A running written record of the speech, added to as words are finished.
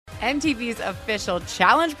MTV's official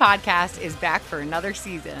Challenge podcast is back for another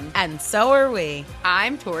season. And so are we.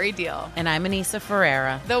 I'm Tori Deal. And I'm Anissa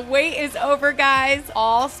Ferreira. The wait is over, guys.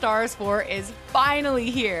 All Stars 4 is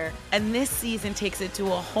finally here. And this season takes it to a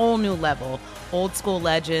whole new level. Old school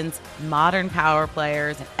legends, modern power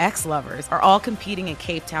players, and ex-lovers are all competing in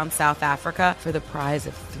Cape Town, South Africa for the prize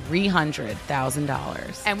of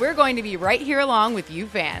 $300,000. And we're going to be right here along with you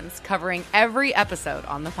fans, covering every episode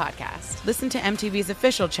on the podcast. Listen to MTV's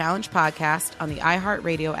official Challenge podcast on the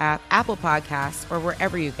iHeartRadio app, Apple Podcasts, or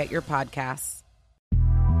wherever you get your podcasts.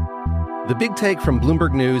 The Big Take from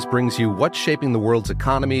Bloomberg News brings you what's shaping the world's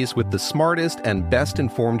economies with the smartest and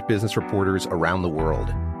best-informed business reporters around the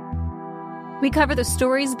world. We cover the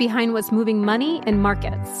stories behind what's moving money and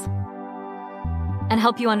markets, and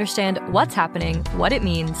help you understand what's happening, what it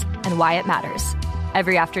means, and why it matters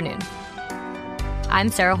every afternoon. I'm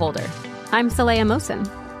Sarah Holder. I'm Saleha Mohsin.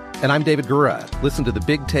 And I'm David Gura. Listen to The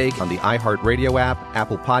Big Take on the iHeartRadio app,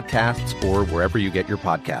 Apple Podcasts, or wherever you get your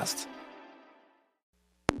podcasts.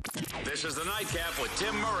 This is the Nightcap with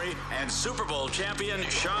Tim Murray and Super Bowl champion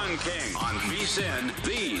Sean King on VSiN,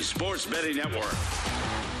 the Sports Betting Network.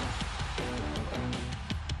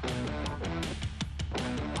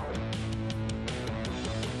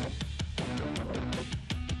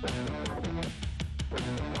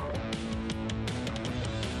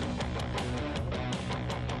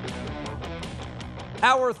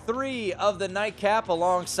 Hour 3 of the Nightcap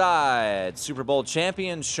alongside Super Bowl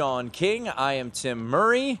champion Sean King. I am Tim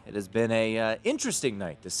Murray. It has been a interesting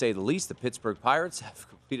night, to say the least. The Pittsburgh Pirates have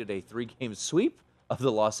completed a 3-game sweep of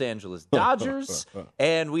the Los Angeles Dodgers,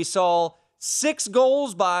 and we saw 6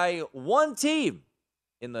 goals by one team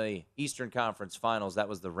in the Eastern Conference Finals. That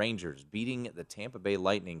was the Rangers beating the Tampa Bay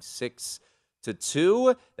Lightning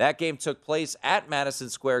 6-2. That game took place at Madison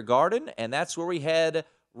Square Garden, and that's where we head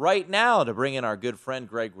right now to bring in our good friend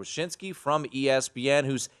Greg Wyshynski from ESPN,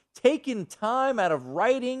 who's taken time out of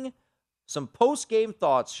writing some post-game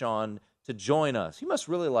thoughts, Sean, to join us. He must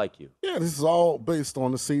really like you. Yeah, this is all based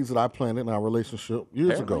on the seeds that I planted in our relationship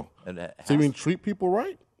years ago. So you mean treat people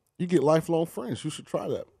right? You get lifelong friends. You should try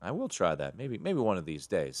that. I will try that. Maybe one of these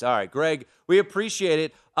days. All right, Greg, we appreciate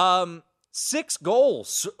it. 6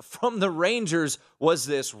 goals from the Rangers. Was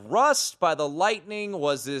this rust by the Lightning?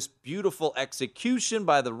 Was this beautiful execution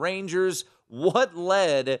by the Rangers? What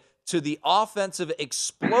led to the offensive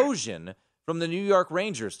explosion from the New York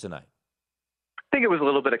Rangers tonight? I think it was a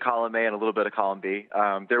little bit of column A and a little bit of column B.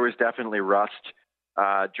 There was definitely rust.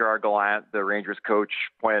 Gerard Gallant, the Rangers coach,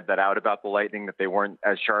 pointed that out about the Lightning, that they weren't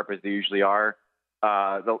as sharp as they usually are.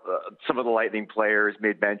 Some of the Lightning players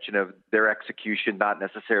made mention of their execution not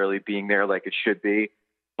necessarily being there like it should be.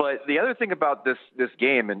 But the other thing about this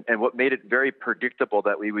game and what made it very predictable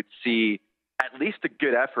that we would see at least a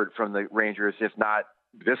good effort from the Rangers, if not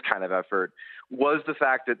this kind of effort, was the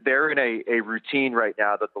fact that they're in a routine right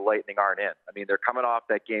now that the Lightning aren't in. I mean, they're coming off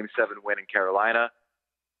that Game 7 win in Carolina,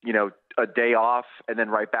 a day off and then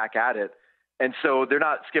right back at it. And so they're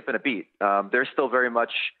not skipping a beat. They're still very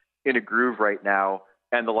much in a groove right now,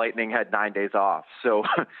 and the Lightning had 9 days off. So,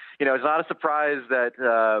 it's not a surprise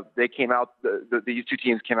that they came out, these two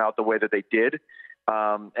teams came out the way that they did.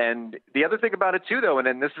 And the other thing about it too, though, and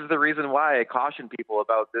then this is the reason why I caution people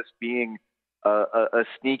about this being a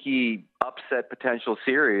sneaky upset potential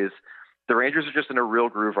series, the Rangers are just in a real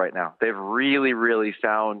groove right now. They've really, really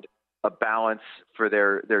found a balance for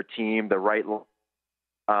their team, the right,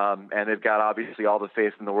 and they've got obviously all the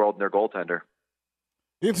faith in the world in their goaltender.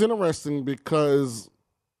 It's interesting because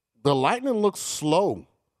the Lightning looked slow.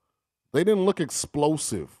 They didn't look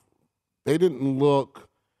explosive. They didn't look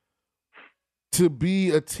to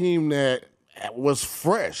be a team that was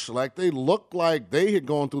fresh. Like, they looked like they had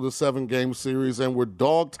gone through the 7-game series and were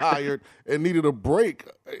dog-tired and needed a break.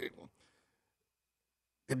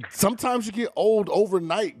 Sometimes you get old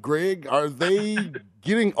overnight, Greg. Are they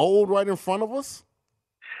getting old right in front of us?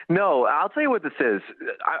 No, I'll tell you what this is.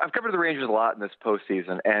 I've covered the Rangers a lot in this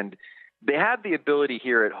postseason, and they have the ability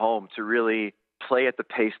here at home to really play at the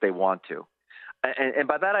pace they want to. And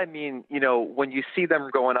by that I mean, when you see them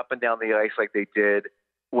going up and down the ice like they did,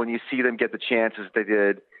 when you see them get the chances they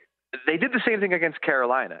did the same thing against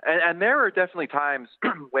Carolina. And there are definitely times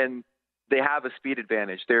when they have a speed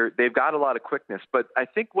advantage. They've got a lot of quickness, but I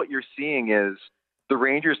think what you're seeing is the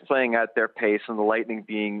Rangers playing at their pace and the Lightning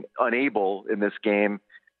being unable in this game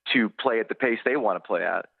to play at the pace they want to play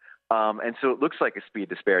at. And so it looks like a speed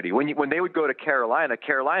disparity. When they would go to Carolina,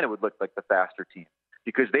 Carolina would look like the faster team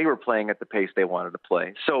because they were playing at the pace they wanted to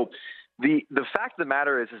play. So the fact of the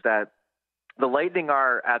matter is that the Lightning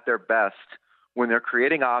are at their best when they're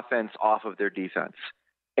creating offense off of their defense.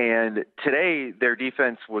 And today, their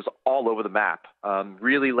defense was all over the map,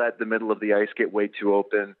 really let the middle of the ice get way too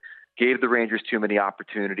open, gave the Rangers too many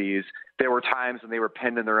opportunities. There were times when they were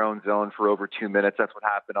pinned in their own zone for over 2 minutes. That's what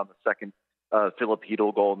happened on the second Philip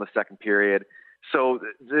Hedl goal in the second period. So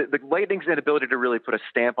the Lightning's inability to really put a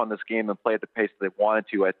stamp on this game and play at the pace that they wanted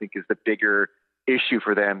to, I think, is the bigger issue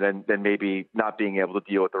for them than maybe not being able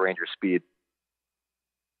to deal with the Rangers' speed.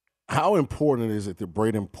 How important is it that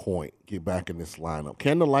Brayden Point get back in this lineup?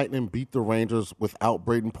 Can the Lightning beat the Rangers without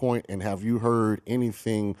Brayden Point? And have you heard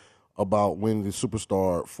anything about when the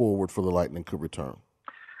superstar forward for the Lightning could return?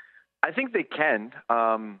 I think they can.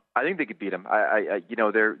 I think they could beat them.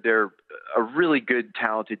 They're a really good,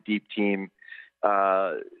 talented, deep team. You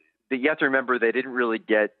have to remember they didn't really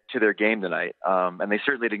get to their game tonight, and they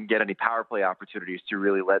certainly didn't get any power play opportunities to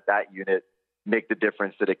really let that unit make the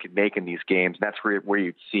difference that it could make in these games. And that's where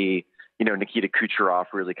you'd see, Nikita Kucherov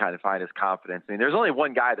really kind of find his confidence. I mean, there's only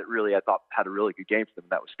one guy that really I thought had a really good game for them,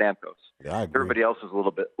 and that was Stamkos. Yeah, I agree. Everybody else was a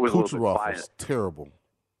little bit quiet. Was terrible.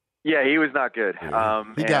 Yeah, he was not good. Yeah.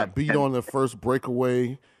 He got beat on the first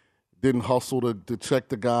breakaway, didn't hustle to check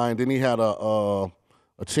the guy, and then he had a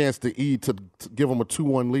chance to give him a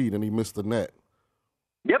 2-1 lead, and he missed the net.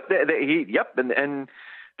 Yep, and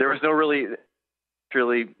there was no really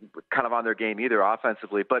kind of on their game either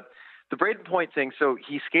offensively. But the Brayden Point thing, so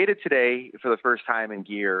he skated today for the first time in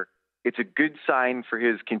gear. It's a good sign for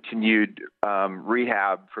his continued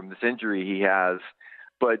rehab from this injury he has.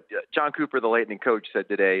 But John Cooper, the Lightning coach, said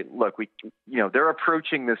today, look, they're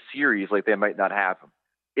approaching this series like they might not have him.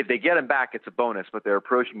 If they get him back, it's a bonus, but they're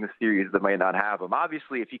approaching the series that might not have him.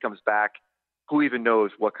 Obviously, if he comes back, who even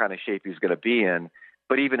knows what kind of shape he's going to be in.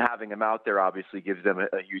 But even having him out there obviously gives them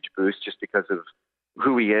a huge boost just because of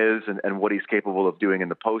who he is and what he's capable of doing in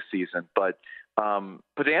the postseason. But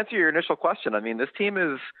to answer your initial question, I mean, this team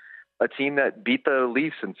is a team that beat the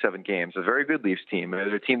Leafs in 7 games, a very good Leafs team.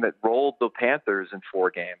 They're a team that rolled the Panthers in 4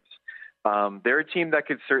 games. They're a team that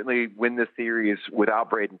could certainly win this series without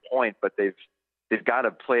Brayden Point, but they've got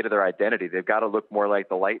to play to their identity. They've got to look more like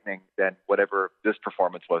the Lightning than whatever this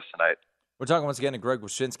performance was tonight. We're talking once again to Greg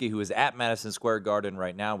Wyshynski, who is at Madison Square Garden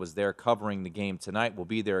right now, was there covering the game tonight. Will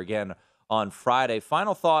be there again on Friday.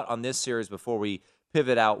 Final thought on this series before we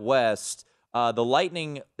pivot out west. The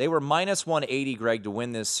Lightning, they were minus 180, Greg, to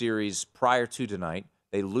win this series prior to tonight.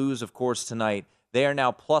 They lose, of course, tonight. They are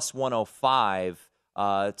now plus 105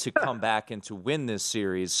 to come back and to win this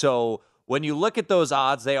series. So when you look at those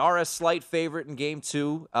odds, they are a slight favorite in Game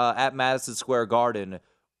 2 at Madison Square Garden.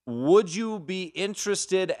 Would you be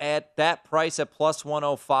interested at that price at plus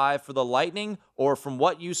 105 for the Lightning? Or from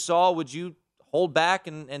what you saw, would you hold back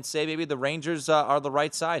and say maybe the Rangers are the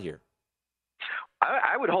right side here?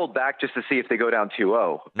 I would hold back just to see if they go down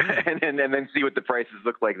 2-0 and then see what the prices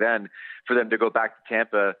look like then for them to go back to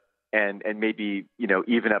Tampa and maybe,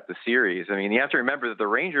 even up the series. I mean, you have to remember that the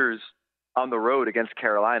Rangers on the road against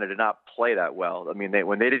Carolina did not play that well. I mean,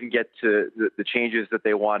 when they didn't get to the changes that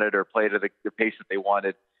they wanted or play to the pace that they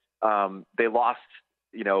wanted, they lost,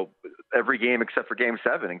 every game except for Game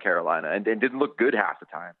 7 in Carolina and didn't look good half the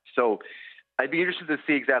time. So I'd be interested to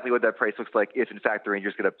see exactly what that price looks like if, in fact, the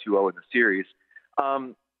Rangers get up 2-0 in the series.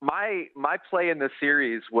 My play in this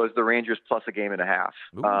series was the Rangers plus a game and a half.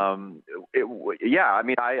 I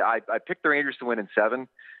picked the Rangers to win in 7.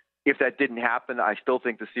 If that didn't happen, I still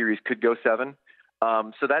think the series could go 7.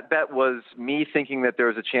 So that bet was me thinking that there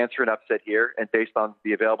was a chance for an upset here, and based on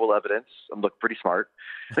the available evidence, I look pretty smart.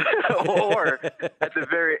 Or at the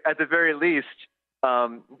very least,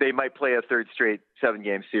 they might play a third straight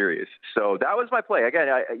 7-game series. So that was my play. Again,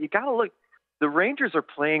 you got to look. The Rangers are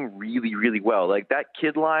playing really, really well. Like that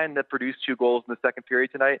kid line that produced 2 goals in the second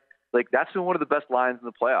period tonight, like that's been one of the best lines in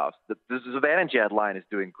the playoffs. The Zibanejad line is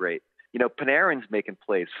doing great. Panarin's making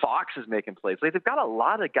plays. Fox is making plays. Like they've got a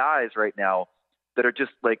lot of guys right now that are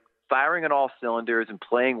just like firing on all cylinders and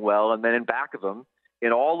playing well. And then in back of them,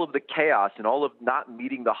 in all of the chaos and all of not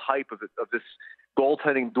meeting the hype of this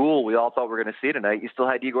goaltending duel we all thought we were going to see tonight, you still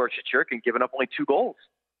had Igor Shesterkin giving up only 2 goals.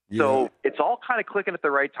 Yeah. So it's all kind of clicking at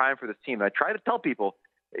the right time for this team. And I try to tell people,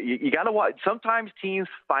 you got to watch. Sometimes teams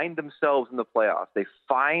find themselves in the playoffs. They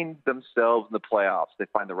find themselves in the playoffs. They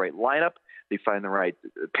find the right lineup. They find the right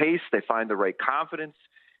pace. They find the right confidence.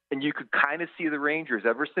 And you could kind of see the Rangers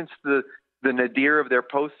ever since the nadir of their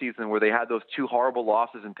postseason where they had those 2 horrible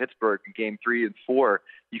losses in Pittsburgh in Game 3 and 4.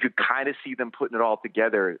 You could kind of see them putting it all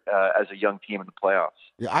together as a young team in the playoffs.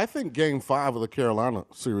 Yeah, I think Game 5 of the Carolina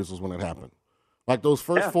series was when it happened. Like those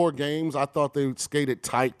first 4 games, I thought they skated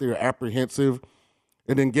tight. They were apprehensive.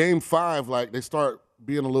 And then Game 5, like they start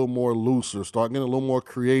being a little more looser, start getting a little more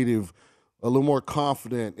creative a little more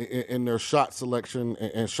confident in their shot selection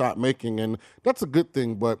and shot making, and that's a good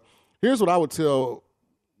thing. But here's what I would tell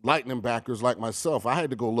Lightning backers like myself. I had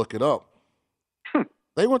to go look it up.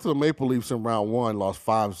 They went to the Maple Leafs in round one, lost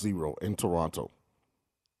 5-0 in Toronto.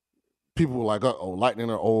 People were like, uh-oh,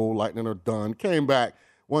 Lightning are old, Lightning are done. Came back,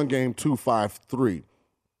 won game 2-5-3.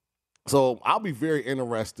 So I'll be very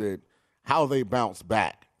interested how they bounce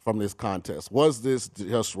back from this contest. Was this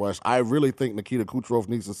just rush? I really think Nikita Kucherov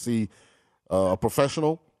needs to see a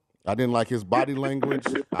professional. I didn't like his body language.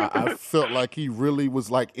 I felt like he really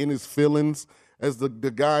was like in his feelings, as the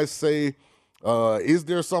guys say. Is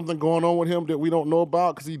there something going on with him that we don't know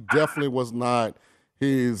about? Because he definitely was not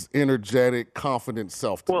his energetic, confident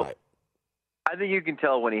self tonight. Well, I think you can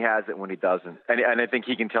tell when he has it, when he doesn't. And I think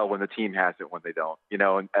he can tell when the team has it, when they don't.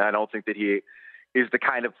 And I don't think that he is the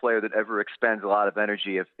kind of player that ever expends a lot of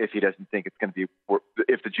energy if he doesn't think it's going to be,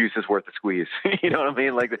 if the juice is worth the squeeze. You know what I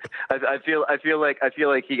mean? Like, I feel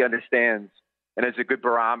like he understands and is a good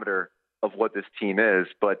barometer of what this team is.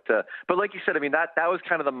 But like you said, I mean, that was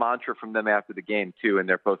kind of the mantra from them after the game too, and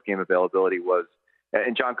their post-game availability was,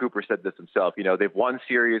 and John Cooper said this himself, they've won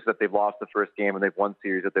series that they've lost the first game, and they've won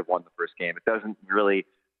series that they've won the first game. It doesn't really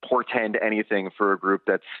portend anything for a group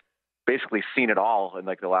that's basically seen it all in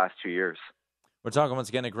like the last 2 years. We're talking once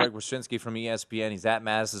again to Greg Wyshynski from ESPN. He's at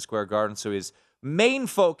Madison Square Garden, so his main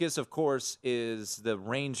focus, of course, is the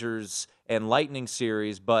Rangers and Lightning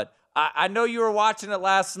series, but I know you were watching it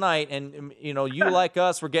last night, and you like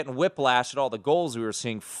us were getting whiplash at all the goals we were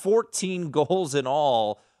seeing. 14 goals in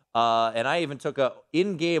all, and I even took a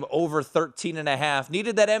in-game over 13.5.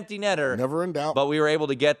 Needed that empty netter. Never in doubt. But we were able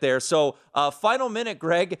to get there. So final minute,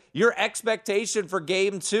 Greg, your expectation for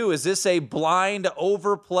Game 2, is this a blind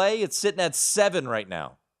overplay? It's sitting at 7 right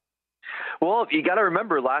now. Well, you got to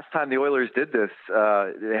remember last time the Oilers did this,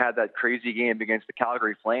 they had that crazy game against the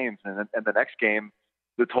Calgary Flames, and the next game,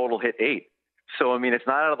 the total hit 8. So, I mean, it's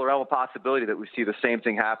not out of the realm of possibility that we see the same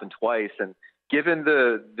thing happen twice. And given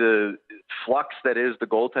the flux that is the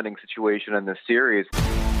goaltending situation in this series.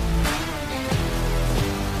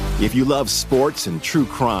 If you love sports and true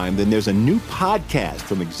crime, then there's a new podcast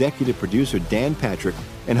from executive producer Dan Patrick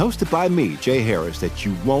and hosted by me, Jay Harris, that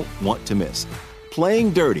you won't want to miss.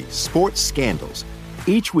 Playing Dirty: Sports Scandals.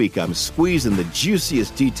 Each week, I'm squeezing the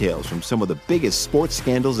juiciest details from some of the biggest sports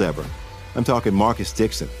scandals ever. I'm talking Marcus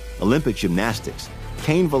Dixon, Olympic gymnastics,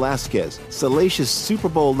 Cain Velasquez, salacious Super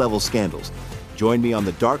Bowl-level scandals. Join me on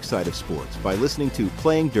the dark side of sports by listening to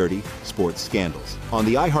Playing Dirty: Sports Scandals on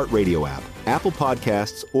the iHeartRadio app, Apple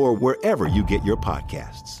Podcasts, or wherever you get your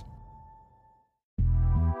podcasts.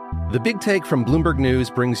 The Big Take from Bloomberg News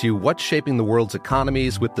brings you what's shaping the world's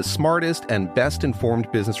economies with the smartest and best-informed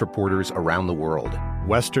business reporters around the world.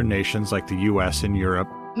 Western nations like the U.S. and Europe.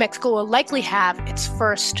 Mexico will likely have its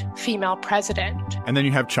first female president. And then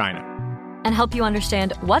you have China. And help you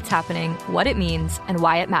understand what's happening, what it means, and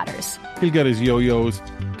why it matters. He'll get his yo-yos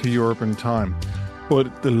to Europe in time.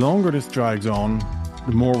 But the longer this drags on,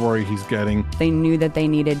 the more worry he's getting. They knew that they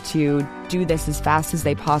needed to do this as fast as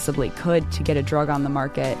they possibly could to get a drug on the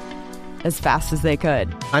market as fast as they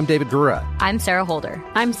could. I'm David Gura. I'm Sarah Holder.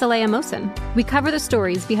 I'm Saleha Mohsen. We cover the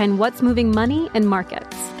stories behind what's moving money and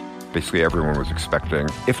markets. Basically, everyone was expecting,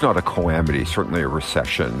 if not a calamity, certainly a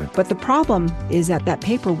recession. But the problem is that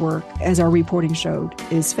paperwork, as our reporting showed,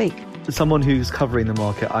 is fake. As someone who's covering the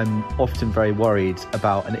market, I'm often very worried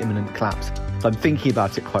about an imminent collapse. I'm thinking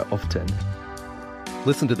about it quite often.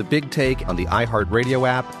 Listen to The Big Take on the iHeartRadio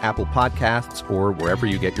app, Apple Podcasts, or wherever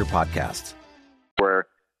you get your podcasts. Where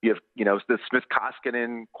you have, the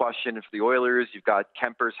Smith-Koskinen question for the Oilers. You've got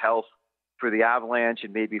Kemper's health for the Avalanche,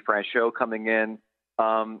 and maybe Franchot coming in.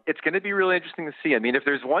 It's going to be really interesting to see. I mean, if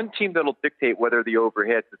there's one team that'll dictate whether the over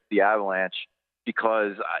hits, it's the Avalanche,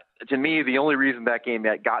 because to me, the only reason that game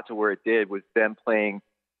got to where it did was them playing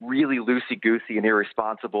really loosey-goosey and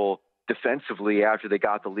irresponsible defensively after they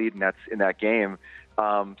got the lead in that game.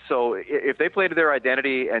 So if they play to their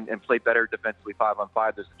identity and play better defensively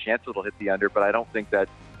 5-on-5, there's a chance it'll hit the under, but I don't think that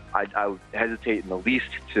I would hesitate in the least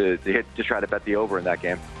to try to bet the over in that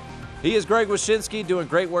game. He is Greg Wyshynski, doing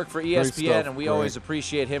great work for ESPN, and we Greg. always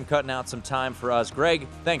appreciate him cutting out some time for us. Greg,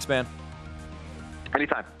 thanks, man.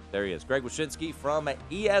 Anytime. There he is, Greg Wyshynski from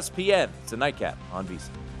ESPN. It's a Nightcap on VSiN.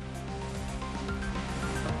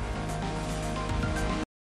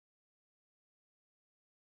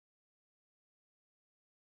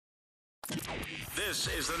 This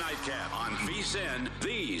is the Nightcap on VSiN,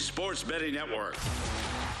 the Sports Betting Network.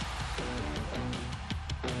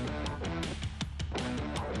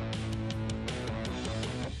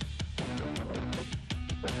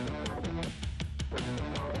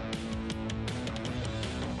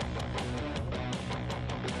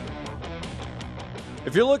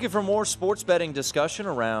 If you're looking for more sports betting discussion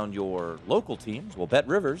around your local teams, well,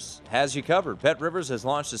 BetRivers has you covered. BetRivers has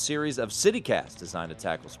launched a series of CityCasts designed to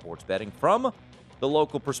tackle sports betting from the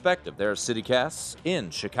local perspective. There are CityCasts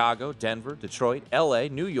in Chicago, Denver, Detroit, LA,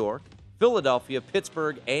 New York, Philadelphia,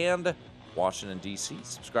 Pittsburgh, and Washington, D.C.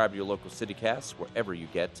 Subscribe to your local CityCasts wherever you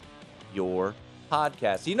get your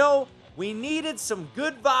podcasts. You know, we needed some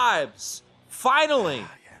good vibes. Finally.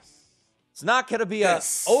 Yes. It's not going to be a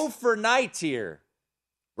 0 for night here.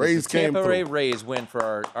 Rays came Tampa through. Rays win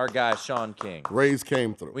for our guy, Sean King. Rays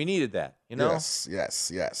came through. We needed that, you know?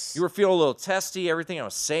 Yes. You were feeling a little testy, everything I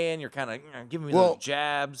was saying. You're kind of giving me little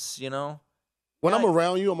jabs, you know? When I'm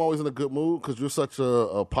around you, I'm always in a good mood because you're such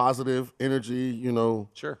a positive energy, you know.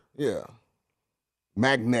 Sure. Yeah.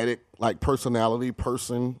 Magnetic, like personality,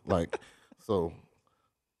 person. Like, so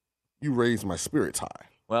you raise my spirits high.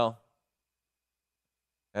 Well,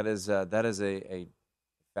 that is a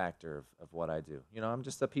factor of what I do. You know, I'm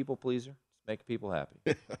just a people pleaser. Just make people happy.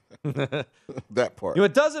 That part. You know,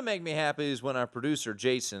 what doesn't make me happy is when our producer,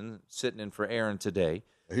 Jason, sitting in for Aaron today.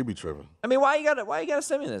 He be tripping. I mean, why you gotta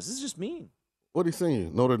send me this? This is just mean. What he sing you?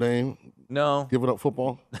 Notre Dame? No. Give it up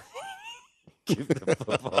football? Give it up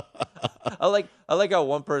football. I like how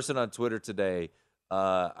one person on Twitter today,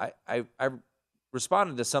 I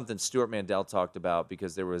responded to something Stuart Mandel talked about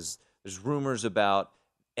because there's rumors about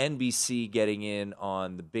NBC getting in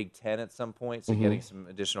on the Big Ten at some point, so getting some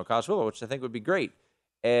additional college football, which I think would be great.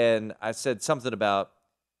 And I said something about,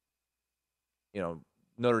 you know,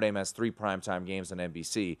 Notre Dame has 3 primetime games on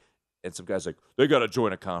NBC, and some guys like, they got to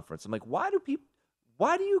join a conference. I'm like, why do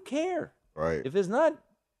you care? Right. If it's not,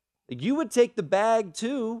 like, you would take the bag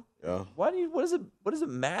too. Yeah. What does it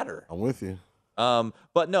matter? I'm with you.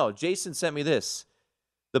 But no, Jason sent me this.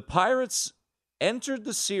 The Pirates entered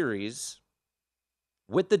the series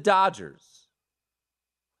with the Dodgers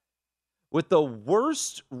with the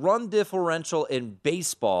worst run differential in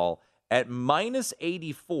baseball at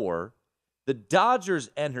 -84. The Dodgers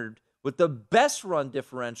entered with the best run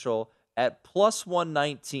differential at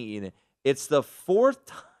 +119. It's the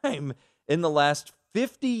 4th time in the last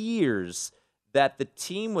 50 years that the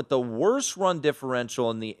team with the worst run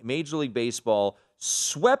differential in the Major League Baseball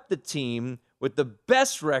swept the team with the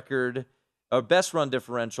best record or best run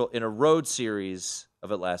differential in a road series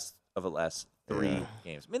of it last 3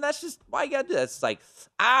 games. I mean, that's just why you got to do that. It's like,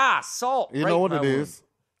 salt. You know what it is?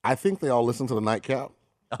 I think they all listen to the Nightcap.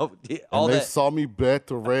 Oh, and they saw me bet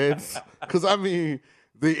the Reds. Because, I mean,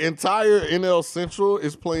 the entire NL Central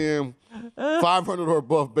is playing 500 or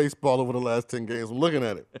above baseball over the last 10 games. I'm looking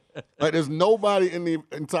at it. Like, there's nobody in the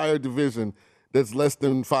entire division that's less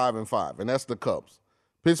than 5-5, and that's the Cubs.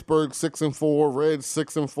 Pittsburgh 6-4, Reds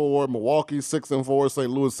 6-4, Milwaukee 6-4, St.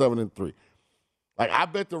 Louis 7-3. Like, I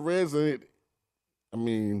bet the Reds,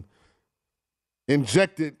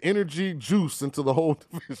 injected energy juice into the whole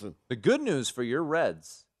division. The good news for your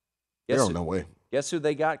Reds. No way. Guess who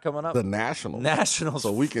they got coming up? The Nationals. Nationals.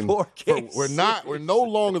 So we can. 4 games. We're no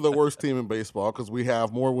longer the worst team in baseball because we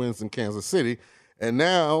have more wins than Kansas City, and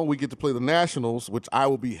now we get to play the Nationals, which I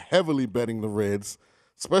will be heavily betting the Reds,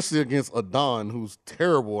 especially against Adon, who's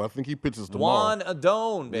terrible. I think he pitches tomorrow. Juan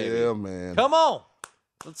Adon, baby. Yeah, man. Come on,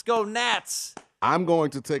 let's go Nats. I'm going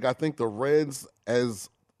to take, I think, the Reds as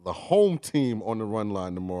the home team on the run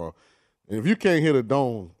line tomorrow. And if you can't hit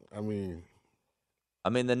Adon, I mean,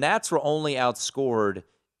 the Nats were only outscored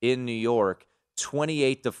in New York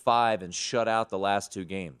 28-5 and shut out the last 2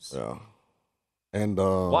 games. Yeah. And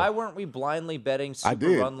why weren't we blindly betting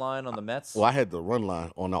super run line on the Mets? Well, I had the run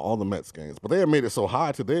line on all the Mets games, but they had made it so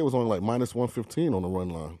high today. It was only like -115 on the run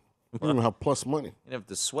line. We didn't even have plus money. You didn't have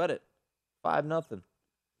to sweat it. 5-0.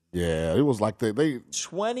 Yeah, it was like they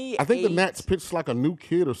 28. I think the Nats pitched like a new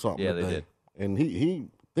kid or something. Yeah, they did. And he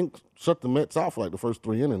shut the Mets out for like the first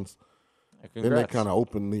 3 innings. Yeah, then they kind of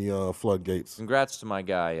opened the floodgates. Congrats to my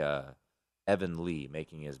guy Evan Lee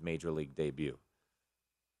making his major league debut.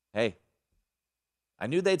 Hey, I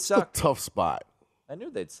knew they'd suck. It's a tough spot. I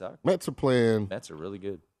knew they'd suck. Mets are playing. Mets are really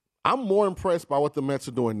good. I'm more impressed by what the Mets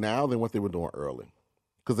are doing now than what they were doing early,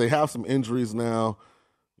 because they have some injuries now.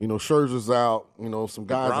 You know, Scherzer's out. You know, some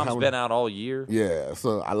guys. Brom's been out all year. Yeah,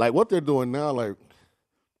 so I like what they're doing now. Like,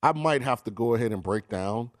 I might have to go ahead and break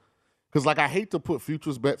down, because like I hate to put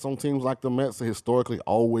futures bets on teams like the Mets that historically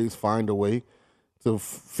always find a way to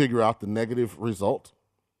figure out the negative result.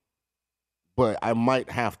 But I might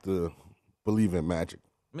have to believe in magic.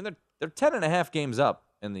 I mean, they're 10.5 games up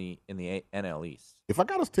in the NL East. If I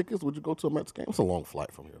got us tickets, would you go to a Mets game? It's a long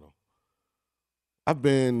flight from here, though. I've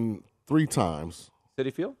been 3 times.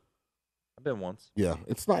 Citi Field? I've been once. Yeah,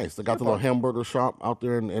 it's nice. They got the little hamburger shop out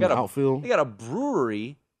there in the outfield. They got a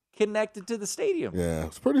brewery connected to the stadium. Yeah,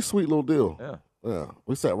 it's a pretty sweet little deal. Yeah.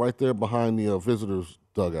 We sat right there behind the visitors'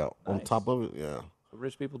 dugout. Nice. On top of it, yeah. What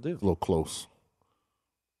rich people do. A little close.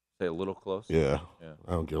 Say a little close? Yeah.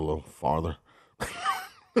 I don't get a little farther.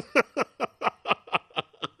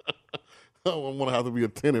 I don't want to have to be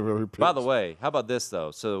attentive every pitch. By the way, how about this, though?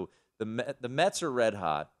 So the Mets are red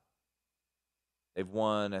hot. They've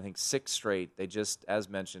won, I think, 6 straight. They just, as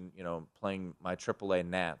mentioned, playing my AAA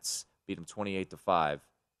Nats, beat them 28-5.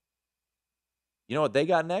 You know what they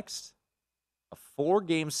got next? A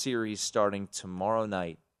 4-game series starting tomorrow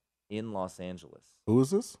night in Los Angeles. Who is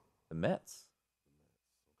this? The Mets.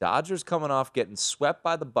 Dodgers coming off getting swept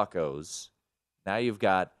by the Buccos. Now you've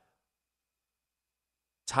got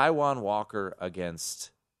Taijuan Walker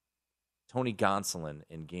against Tony Gonsolin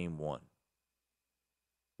in Game 1.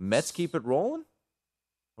 Mets keep it rolling,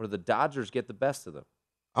 or do the Dodgers get the best of them?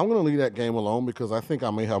 I'm going to leave that game alone because I think I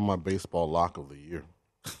may have my baseball lock of the year.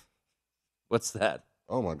 What's that?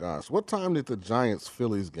 Oh, my gosh. What time did the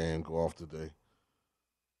Giants-Phillies game go off today?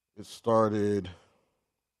 It started...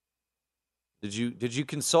 Did you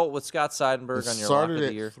consult with Scott Seidenberg on your lock of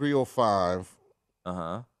the year? It started at 3:05.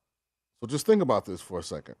 Uh-huh. So just think about this for a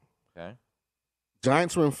second. Okay.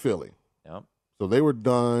 Giants were in Philly. Yep. So they were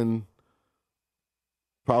done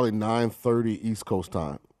probably 9:30 East Coast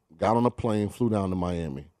time. Got on a plane, flew down to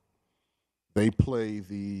Miami. They play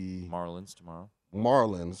the Marlins tomorrow.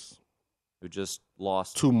 Marlins. Who just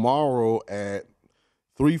lost. Tomorrow at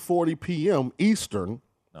 3:40 p.m. Eastern.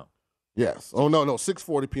 No. Yes. Oh, no,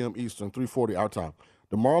 6:40 p.m. Eastern, 3:40 our time.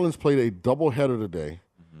 The Marlins played a doubleheader today.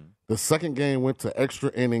 The second game went to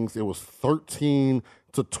extra innings. It was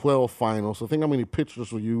 13-12 final. So think how many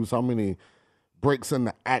pitchers were used, how many breaks in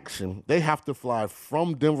the action. They have to fly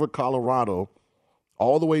from Denver, Colorado,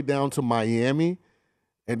 all the way down to Miami,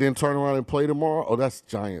 and then turn around and play tomorrow. Oh, that's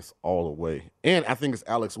Giants all the way. And I think it's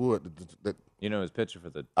Alex Wood. You know his pitcher for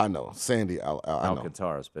the... I know. Sandy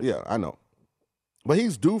Alcantara's pitcher. Yeah, I know. But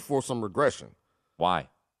he's due for some regression. Why?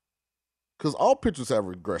 Because all pitchers have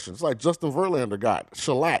regression. It's like Justin Verlander got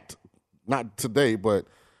shellacked. Not today, but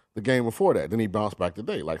the game before that. Then he bounced back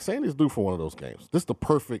today. Like, Sandy's due for one of those games. This is the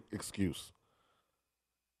perfect excuse.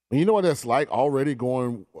 And you know what that's like? Already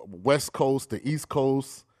going West Coast to East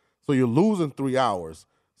Coast. So you're losing 3 hours.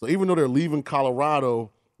 So even though they're leaving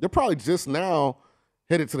Colorado, they're probably just now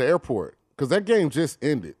headed to the airport because that game just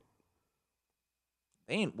ended.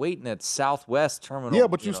 They ain't waiting at Southwest Terminal. Yeah,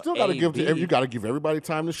 but you still got to give everybody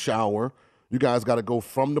time to shower. You guys got to go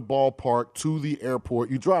from the ballpark to the airport.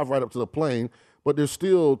 You drive right up to the plane, but there's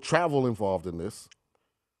still travel involved in this.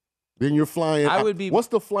 Then you're flying. What's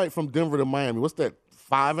the flight from Denver to Miami? What's that,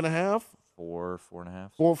 5.5?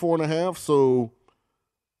 4.5. 4.5. So,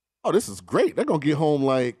 this is great. They're going to get home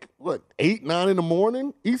 8, 9 in the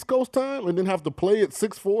morning, East Coast time, and then have to play at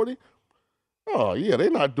 6:40? Oh, yeah, they're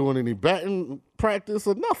not doing any batting practice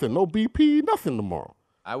or nothing. No BP, nothing tomorrow.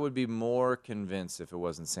 I would be more convinced if it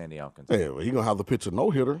wasn't Sandy Alcantara. Yeah, well, he's going to have to pitch a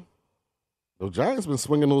no-hitter. The Giants been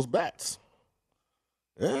swinging those bats.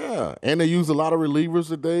 Yeah, and they used a lot of relievers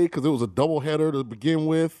today because it was a doubleheader to begin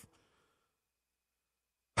with.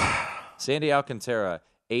 Sandy Alcantara,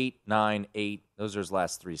 8, 9, 8. Those are his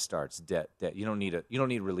last 3 starts. You don't need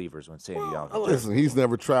relievers when Sandy Alcantara. Listen, he's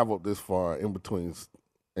never traveled this far in between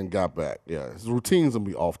and got back. Yeah, his routine's going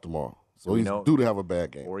to be off tomorrow. So he's due to have a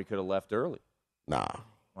bad game. Or he could have left early. Nah.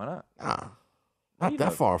 Why not? Nah. Not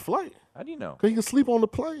that far a flight. How do you know? Because he can sleep on the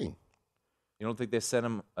plane. You don't think they sent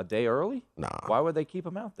him a day early? Nah. Why would they keep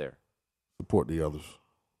him out there? Support the others.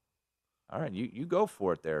 All right, you go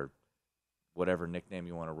for it there. Whatever nickname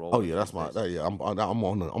you want to roll. Oh yeah, that's I'm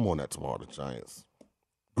on that tomorrow. The Giants.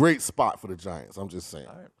 Great spot for the Giants. I'm just saying.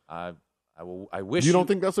 All right. I wish you don't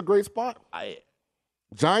think that's a great spot?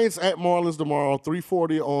 Giants at Marlins tomorrow,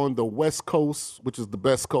 3:40 on the West Coast, which is the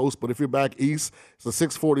best coast. But if you're back east, it's a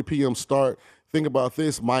 6:40 p.m. start. Think about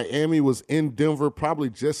this. Miami was in Denver, probably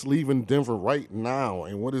just leaving Denver right now.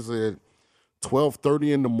 And what is it,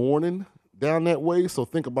 12:30 in the morning down that way? So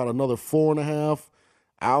think about another 4.5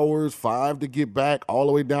 hours, 5 to get back all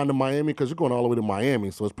the way down to Miami because you're going all the way to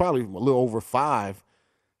Miami. So it's probably a little over 5.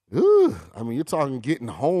 Ugh. I mean, you're talking getting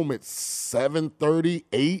home at 7:30,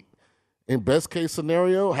 8. In best case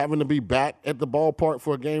scenario, having to be back at the ballpark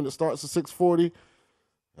for a game that starts at 6:40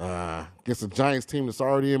 against a Giants team that's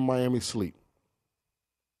already in Miami sleep.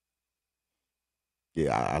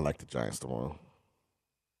 Yeah, I like the Giants tomorrow.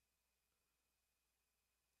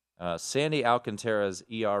 Sandy Alcantara's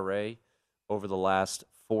ERA over the last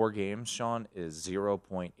 4 games, Sean, is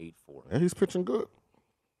 0.84. Yeah, he's pitching good.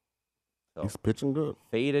 So, he's pitching good.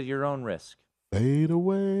 Fade at your own risk. Fade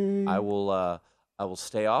away. I will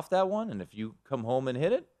stay off that one, and if you come home and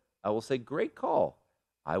hit it, I will say, great call.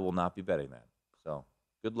 I will not be betting that. So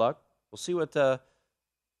good luck. We'll see what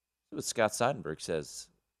Scott Seidenberg says.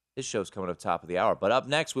 His show's coming up top of the hour. But up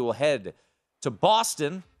next, we will head to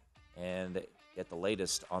Boston and get the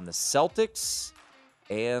latest on the Celtics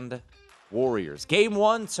and Warriors. Game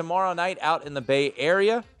 1 tomorrow night out in the Bay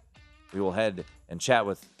Area. We will head and chat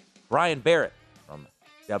with Brian Barrett from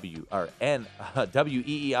WEEI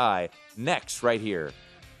next right here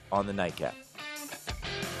on the Nightcap.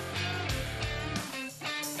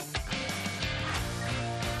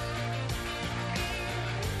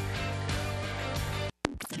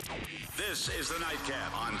 This is the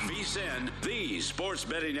Nightcap on VSiN, the Sports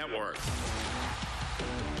Betting Network.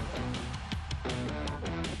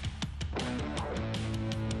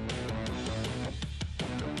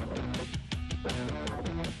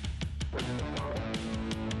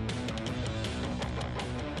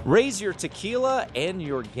 Raise your tequila and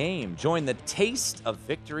your game. Join the Taste of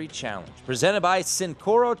Victory Challenge, presented by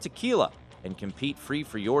Cincoro Tequila, and compete free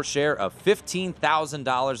for your share of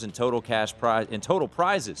 $15,000 in total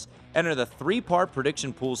prizes. Enter the 3-part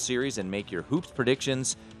prediction pool series and make your hoops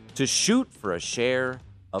predictions to shoot for a share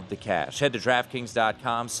of the cash. Head to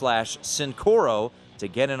DraftKings.com/Cincoro to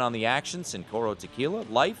get in on the action. Cincoro Tequila,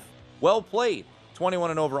 life well played.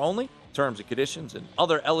 21 and over only. Terms and conditions and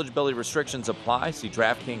other eligibility restrictions apply. See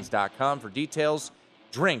DraftKings.com for details.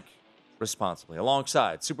 Drink responsibly.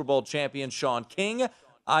 Alongside Super Bowl champion Sean King,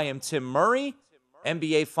 I am Tim Murray.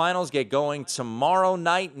 NBA Finals get going tomorrow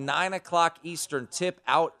night, 9 o'clock Eastern tip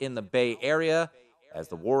out in the Bay Area as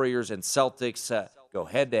the Warriors and Celtics go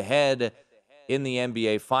head-to-head in the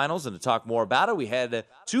NBA Finals. And to talk more about it, we head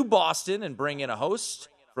to Boston and bring in a host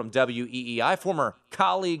from WEEI, former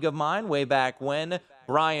colleague of mine way back when,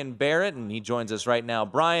 Brian Barrett, and he joins us right now.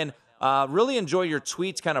 Brian, really enjoy your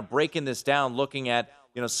tweets kind of breaking this down, looking at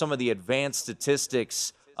some of the advanced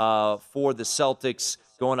statistics for the Celtics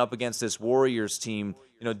going up against this Warriors team.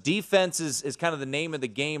 Defense is kind of the name of the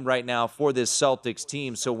game right now for this Celtics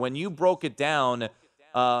team. So when you broke it down,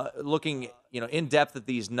 looking in depth at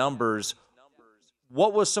these numbers,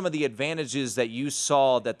 what was some of the advantages that you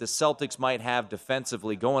saw that the Celtics might have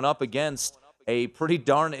defensively going up against a pretty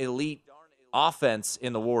darn elite offense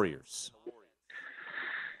in the Warriors?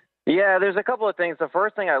 Yeah, there's a couple of things. The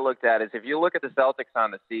first thing I looked at is if you look at the Celtics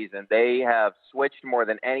on the season, they have switched more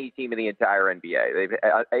than any team in the entire NBA.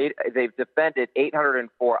 They've defended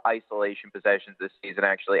 804 isolation possessions this season.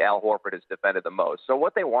 Actually, Al Horford has defended the most. So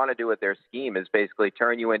what they want to do with their scheme is basically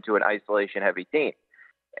turn you into an isolation-heavy team.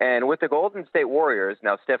 And with the Golden State Warriors,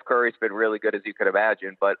 now Steph Curry's been really good as you could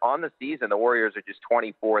imagine, but on the season, the Warriors are just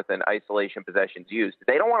 24th in isolation possessions used.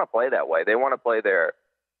 They don't want to play that way. They want to play their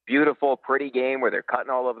beautiful, pretty game where they're cutting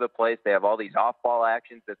all over the place. They have all these off-ball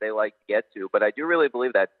actions that they like to get to. But I do really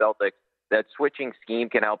believe that Celtics, that switching scheme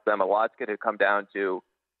can help them. A lot's going to come down to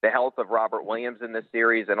the health of Robert Williams in this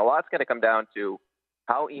series, and a lot's going to come down to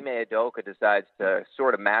how Ime Udoka decides to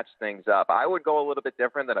sort of match things up. I would go a little bit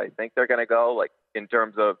different than I think they're going to go, like in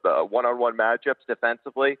terms of the one-on-one matchups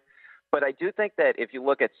defensively. But I do think that if you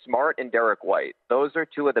look at Smart and Derek White, those are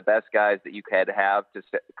two of the best guys that you could have to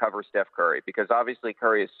cover Steph Curry, because obviously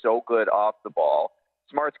Curry is so good off the ball.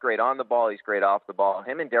 Smart's great on the ball. He's great off the ball.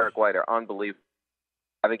 Him and Derek White are unbelievable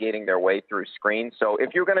navigating their way through screens. So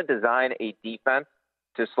if you're going to design a defense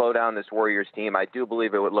to slow down this Warriors team, I do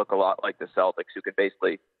believe it would look a lot like the Celtics, who could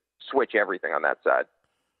basically switch everything on that side.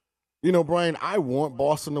 Brian, I want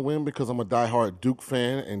Boston to win because I'm a diehard Duke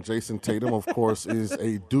fan, and Jason Tatum, of course, is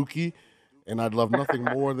a Dookie, and I'd love nothing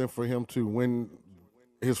more than for him to win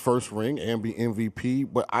his first ring and be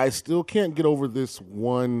MVP, but I still can't get over this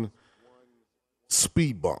one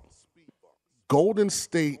speed bump. Golden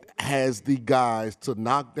State has the guys to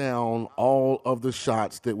knock down all of the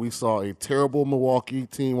shots that we saw a terrible Milwaukee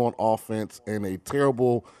team on offense and a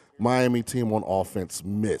terrible Miami team on offense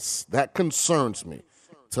miss. That concerns me.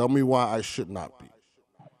 Tell me why I should not be.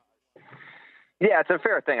 Yeah, it's a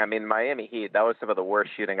fair thing. I mean, Miami Heat, that was some of the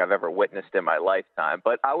worst shooting I've ever witnessed in my lifetime.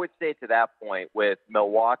 But I would say to that point with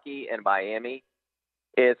Milwaukee and Miami,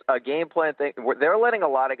 it's a game plan thing. They're letting a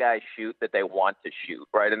lot of guys shoot that they want to shoot,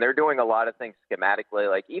 right? And they're doing a lot of things schematically.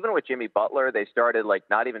 Like even with Jimmy Butler, they started like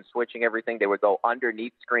not even switching everything. They would go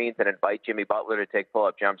underneath screens and invite Jimmy Butler to take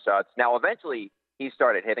pull-up jump shots. Now, eventually, he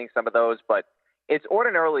started hitting some of those, but it's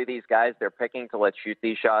ordinarily these guys they're picking to let shoot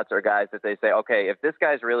these shots are guys that they say, okay, if this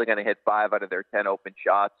guy's really going to hit 5 out of their 10 open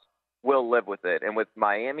shots, we'll live with it. And with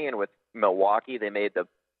Miami and with Milwaukee, they made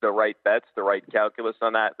the right bets, the right calculus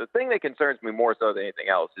on that. The thing that concerns me more so than anything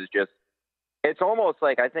else is just it's almost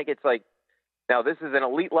like I think it's like Now, this is an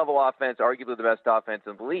elite-level offense, arguably the best offense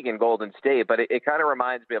in the league in Golden State, but it kind of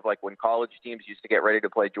reminds me of like when college teams used to get ready to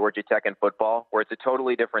play Georgia Tech in football, where it's a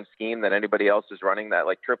totally different scheme than anybody else is running, that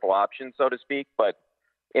like triple option, so to speak. But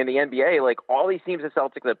in the NBA, like all these teams the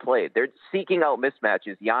Celtics have played, they're seeking out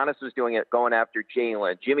mismatches. Giannis was doing it, going after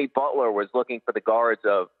Jalen. Jimmy Butler was looking for the guards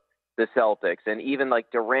of the Celtics, and even like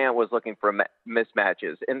Durant was looking for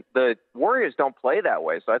mismatches. And the Warriors don't play that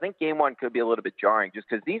way, so I think Game 1 could be a little bit jarring just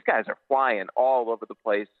because these guys are flying all over the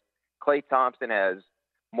place. Klay Thompson has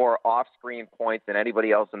more off-screen points than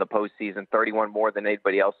anybody else in the postseason, 31 more than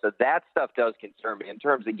anybody else. So that stuff does concern me in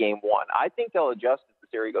terms of Game 1. I think they'll adjust as the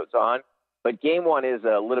series goes on, but Game 1 is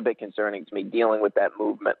a little bit concerning to me, dealing with that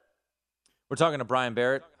movement. We're talking to Brian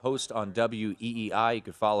Barrett, host on WEEI. You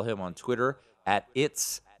can follow him on Twitter at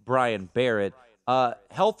Brian Barrett.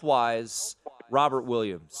 Health-wise, Robert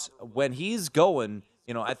Williams, when he's going,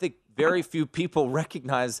 I think very few people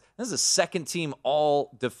recognize this is a second-team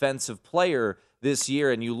all-defensive player this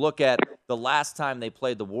year, and you look at the last time they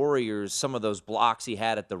played the Warriors, some of those blocks he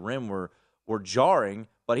had at the rim were jarring,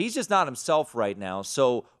 but he's just not himself right now.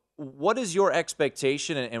 So what is your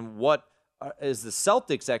expectation, and what is the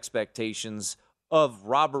Celtics' expectations of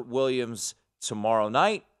Robert Williams tomorrow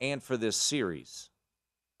night and for this series?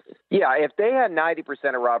 Yeah, if they had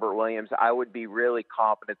 90% of Robert Williams, I would be really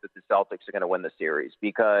confident that the Celtics are going to win the series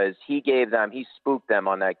because he spooked them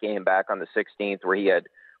on that game back on the 16th where he had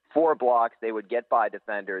 4 blocks. They would get by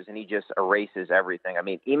defenders, and he just erases everything. I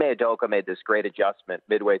mean, Ime Udoka made this great adjustment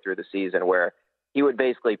midway through the season where he would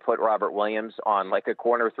basically put Robert Williams on like a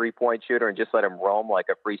corner 3-point shooter and just let him roam like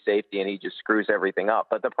a free safety, and he just screws everything up.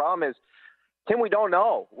 But the problem is, Tim, we don't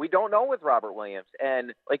know. We don't know with Robert Williams.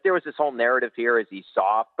 And, like, there was this whole narrative here, is he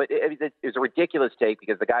soft? But it was a ridiculous take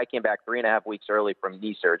because the guy came back 3.5 weeks early from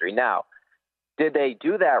knee surgery. Now, did they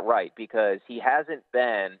do that right? Because he hasn't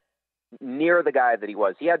been near the guy that he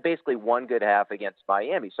was. He had basically one good half against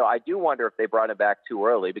Miami. So I do wonder if they brought him back too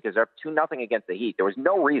early because they're up 2-0 against the Heat. There was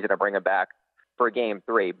no reason to bring him back for Game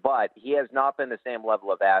 3. But he has not been the same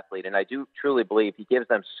level of athlete. And I do truly believe he gives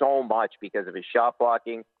them so much because of his shot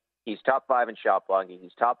blocking. He's top 5 in shot blocking.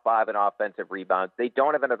 He's top 5 in offensive rebounds. They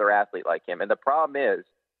don't have another athlete like him. And the problem is,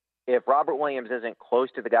 if Robert Williams isn't close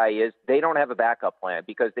to the guy he is, they don't have a backup plan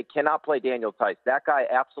because they cannot play Daniel Tice. That guy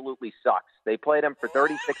absolutely sucks. They played him for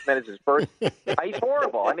 36 minutes his first. He's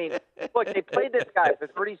horrible. I mean, look, they played this guy for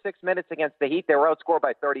 36 minutes against the Heat. They were outscored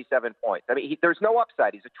by 37 points. I mean, there's no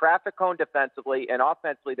upside. He's a traffic cone defensively, and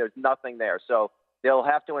offensively there's nothing there. So they'll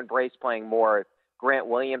have to embrace playing more Grant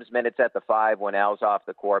Williams minutes at the 5 when Al's off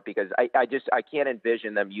the court because I can't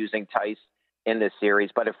envision them using Tice in this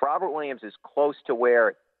series. But if Robert Williams is close to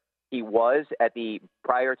where he was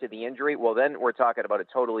prior to the injury, well, then we're talking about a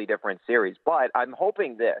totally different series. But I'm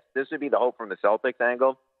hoping this would be the hope from the Celtics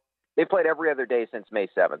angle. They've played every other day since May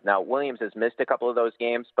 7th. Now, Williams has missed a couple of those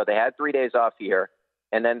games, but they had 3 days off here,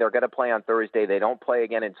 and then they're going to play on Thursday. They don't play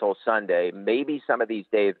again until Sunday. Maybe some of these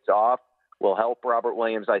days off will help Robert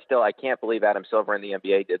Williams. I can't believe Adam Silver in the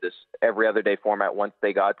NBA did this every other day format once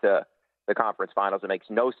they got to the conference finals. It makes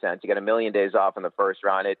no sense. You get 1 million days off in the first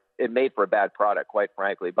round. It made for a bad product, quite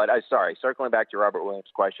frankly. But circling back to Robert Williams'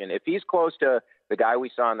 question, if he's close to the guy we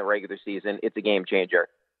saw in the regular season, it's a game changer.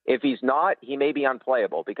 If he's not, he may be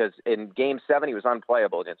unplayable because in Game 7 he was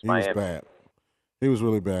unplayable against Miami. He was bad. He was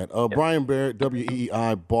really bad. Brian Barrett,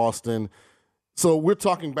 WEEI, Boston. So we're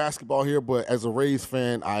talking basketball here, but as a Rays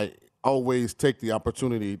fan, I always take the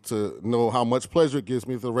opportunity to know how much pleasure it gives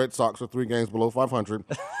me if the Red Sox are 3 games below 500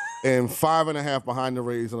 and 5.5 behind the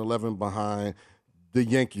Rays and 11 behind the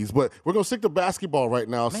Yankees. But we're going to stick to basketball right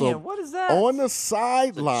now. Man, so what is that? On the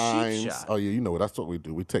sidelines. Oh, yeah, you know it. That's what we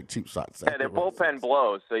do. We take cheap shots. Yeah, their bullpen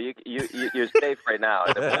blows, so you're safe right now.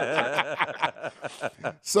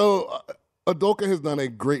 So Udoka has done a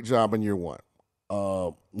great job in year 1.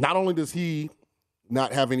 Not only does he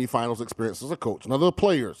not have any finals experience as a coach, none of the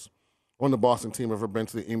players on the Boston team ever been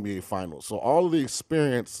to the NBA Finals. So all of the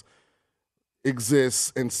experience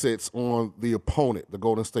exists and sits on the opponent, the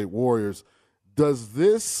Golden State Warriors. Does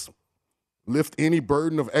this lift any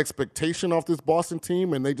burden of expectation off this Boston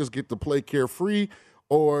team and they just get to play carefree?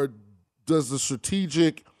 Or does the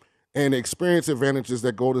strategic and experience advantages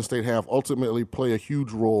that Golden State have ultimately play a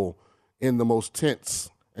huge role in the most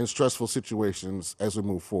tense and stressful situations as we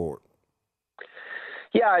move forward?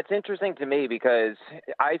 Yeah, it's interesting to me because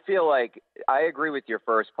I feel like I agree with your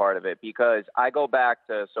first part of it because I go back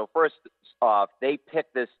to, so first off, they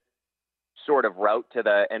picked this sort of route to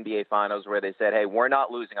the NBA Finals where they said, hey, we're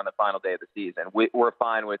not losing on the final day of the season. We're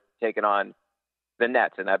fine with taking on the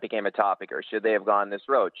Nets, and that became a topic. Or should they have gone this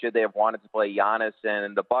road? Should they have wanted to play Giannis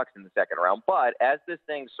and the Bucks in the second round? But as this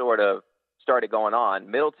thing sort of started going on,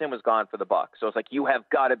 Middleton was gone for the Bucks. So it's like, you have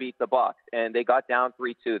got to beat the Bucks. And they got down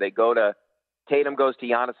 3-2. Tatum goes to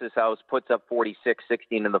Giannis's house, puts up 46,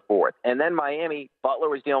 16 in the fourth. And then Miami, Butler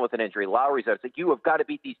was dealing with an injury. Lowry's out. It's like, you have got to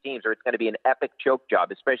beat these teams or it's going to be an epic choke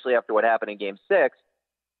job, especially after what happened in Game 6.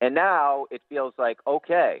 And now it feels like,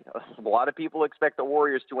 okay, a lot of people expect the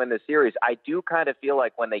Warriors to win this series. I do kind of feel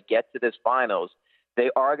like when they get to this finals, they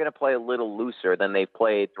are going to play a little looser than they've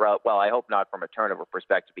played throughout. Well, I hope not from a turnover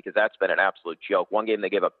perspective, because that's been an absolute joke. One game they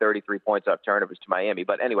gave up 33 points off turnovers to Miami.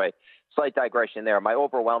 But anyway, slight digression there. My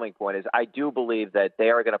overwhelming point is I do believe that they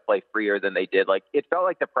are going to play freer than they did. Like, it felt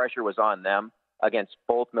like the pressure was on them against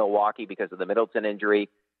both Milwaukee because of the Middleton injury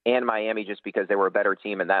and Miami just because they were a better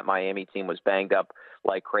team and that Miami team was banged up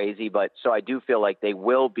like crazy. But so I do feel like they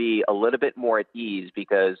will be a little bit more at ease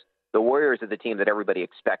because the Warriors are the team that everybody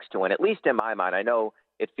expects to win, at least in my mind. I know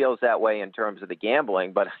it feels that way in terms of the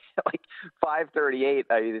gambling, but like 538,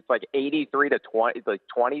 it's like 83 to 20, it's like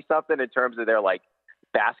 20 something in terms of their like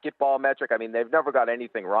basketball metric. I mean, they've never got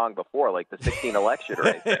anything wrong before, like the 16 election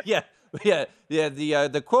right there. Yeah.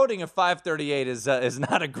 The quoting of 538 is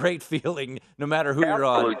not a great feeling, no matter who you're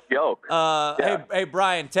on. Absolute joke. Hey,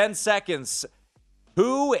 Brian, 10 seconds.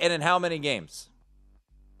 Who and in how many games?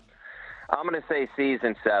 I'm going to say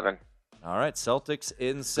season 7. All right, Celtics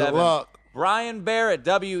in 7. Good luck. Brian Barrett,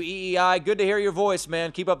 WEEI. Good to hear your voice,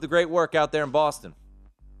 man. Keep up the great work out there in Boston.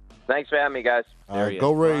 Thanks for having me, guys. All right,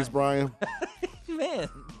 go Rays, Brian. Man.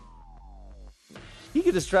 You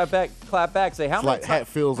could just clap back, say, how many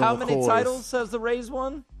titles has the Rays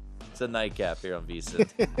won? It's a nightcap here on VSiN.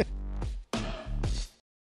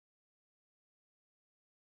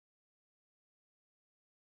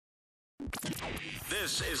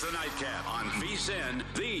 This is the Nightcap on VSiN,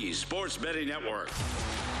 the Sports Betting Network.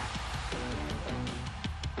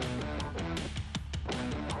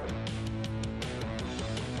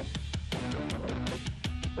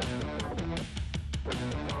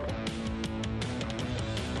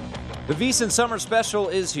 The VSiN Summer Special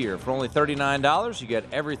is here. For only $39, you get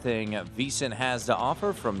everything VSiN has to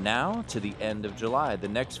offer from now to the end of July. The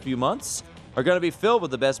next few months are going to be filled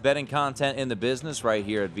with the best betting content in the business right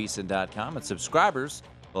here at VSiN.com, and subscribers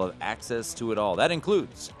will have access to it all. That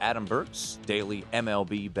includes Adam Burke's daily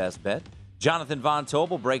MLB Best Bet, Jonathan Von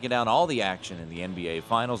Tobel breaking down all the action in the NBA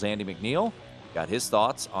Finals, Andy McNeil got his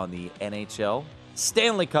thoughts on the NHL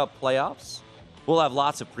Stanley Cup playoffs. We'll have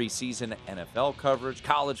lots of preseason NFL coverage,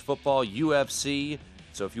 college football, UFC.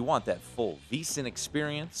 So if you want that full VSiN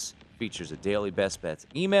experience, features a daily Best Bets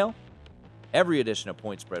email, every edition of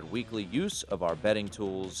Point Spread Weekly, use of our betting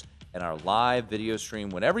tools, and our live video stream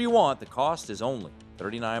whenever you want. The cost is only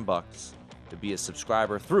 $39 to be a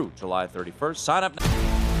subscriber through July 31st. Sign up now.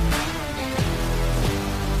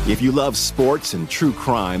 If you love sports and true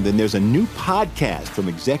crime, then there's a new podcast from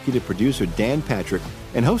executive producer Dan Patrick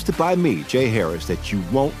and hosted by me, Jay Harris, that you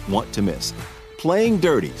won't want to miss. Playing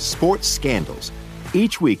Dirty: Sports Scandals.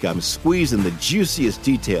 Each week, I'm squeezing the juiciest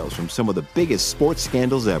details from some of the biggest sports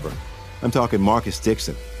scandals ever. I'm talking Marcus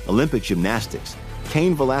Dixon, Olympic gymnastics,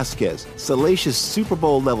 Cain Velasquez, salacious Super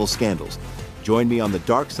Bowl-level scandals. Join me on the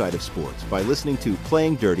dark side of sports by listening to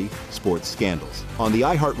Playing Dirty: Sports Scandals on the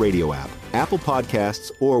iHeartRadio app, Apple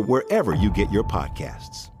Podcasts, or wherever you get your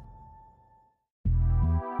podcasts.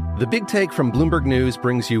 The Big Take from Bloomberg News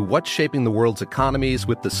brings you what's shaping the world's economies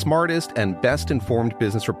with the smartest and best-informed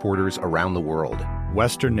business reporters around the world.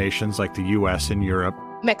 Western nations like the U.S. and Europe.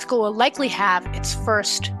 Mexico will likely have its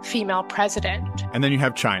first female president. And then you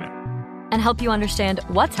have China. And help you understand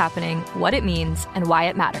what's happening, what it means, and why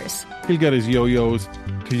it matters. He'll get his yo-yos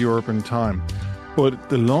to Europe in time. But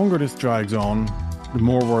the longer this drags on, the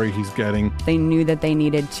more worry he's getting. They knew that they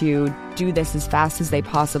needed to do this as fast as they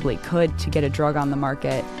possibly could to get a drug on the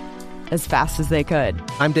market as fast as they could.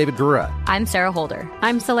 I'm David Gura. I'm Sarah Holder.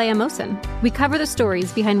 I'm Saleha Mohsin. We cover the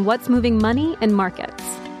stories behind what's moving money and markets.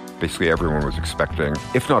 Basically, everyone was expecting,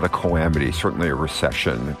 if not a calamity, certainly a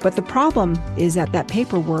recession. But the problem is that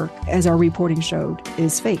paperwork, as our reporting showed,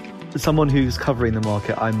 is fake. As someone who's covering the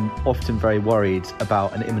market, I'm often very worried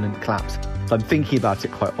about an imminent collapse. I'm thinking about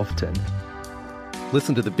it quite often.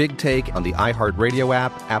 Listen to The Big Take on the iHeartRadio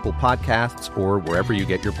app, Apple Podcasts, or wherever you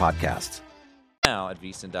get your podcasts. Now at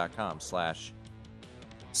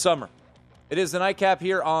VSiN.com/summer. It is the Nightcap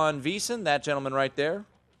here on VSiN. That gentleman right there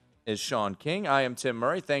is Sean King. I am Tim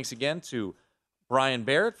Murray. Thanks again to Brian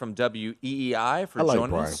Barrett from WEEI for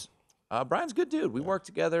joining us. Brian's a good dude. We worked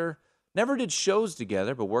together. Never did shows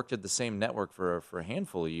together, but worked at the same network for a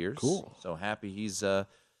handful of years. Cool. So happy he's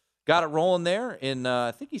got it rolling there. In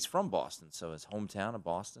I think he's from Boston, so his hometown of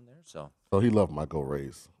Boston there. So he loved my Go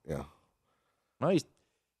Rays. Yeah. Well,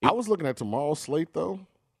 I was looking at tomorrow's slate, though.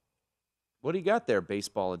 What do you got there,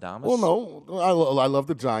 Baseball Adamas? Well, no, I love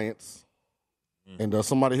the Giants. And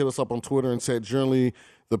somebody hit us up on Twitter and said generally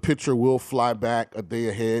the pitcher will fly back a day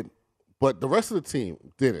ahead. But the rest of the team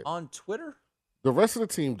didn't. On Twitter? The rest of the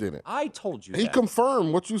team didn't. I told you He that.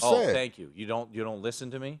 confirmed what you said. Oh, thank you. You don't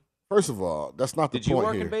listen to me? First of all, that's not the Did point you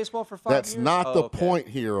work here. in baseball for 5 That's years? not the point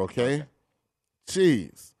here, okay?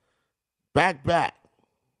 Jeez. Back.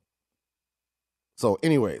 So,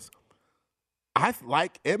 anyways, I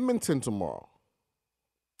like Edmonton tomorrow.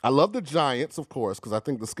 I love the Giants, of course, because I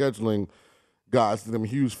think the scheduling guys did them a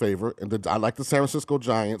huge favor. And I like the San Francisco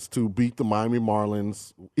Giants to beat the Miami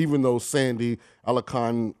Marlins, even though Sandy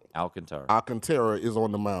Alcantara is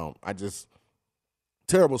on the mound.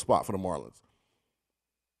 Terrible spot for the Marlins.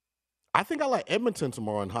 I think I like Edmonton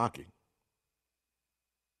tomorrow in hockey.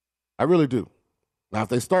 I really do. Now, if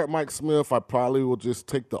they start Mike Smith, I probably will just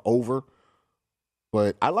take the over.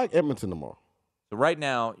 But I like Edmonton tomorrow. So right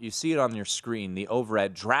now, you see it on your screen. The over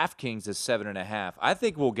at DraftKings is 7.5. I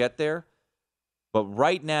think we'll get there. But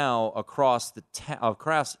right now, across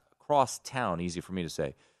town, easy for me to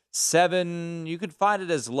say, 7, you could find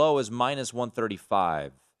it as low as minus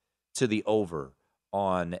 135 to the over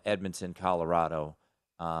on Edmonton, Colorado.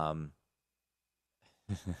 I'm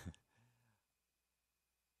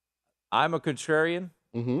a contrarian.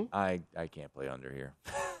 Mm-hmm. I can't play under here.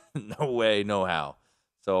 No way, no how.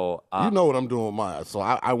 So you know what I'm doing with mine. So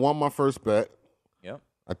I won my first bet. Yep.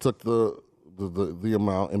 I took the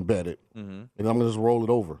amount and bet it, and I'm gonna just roll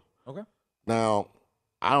it over. Okay. Now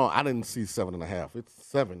I didn't see 7.5. It's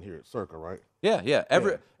 7 here at Circa, right? Yeah.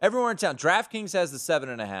 Everywhere in town, DraftKings has the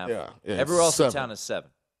 7.5. Yeah. Everywhere else 7. in town is 7.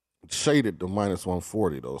 It's shaded to minus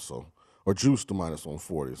 140 though, or juiced to minus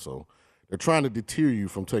 140. So they're trying to deter you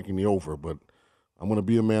from taking the over, but I'm gonna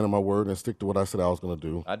be a man of my word and stick to what I said I was gonna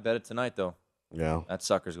do. I'd bet it tonight though. Yeah. That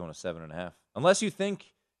sucker's going to 7.5. Unless you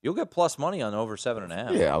think you'll get plus money on over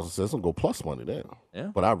 7.5. Yeah, I was going to go plus money there.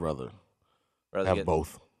 Yeah. But I'd rather have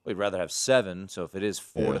both. We'd rather have 7. So if it is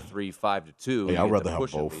 4-3, 5-2, I'd rather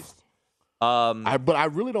have both. But I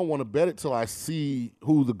really don't want to bet it till I see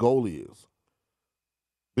who the goalie is.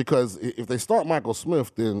 Because if they start Mike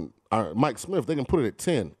Smith, they can put it at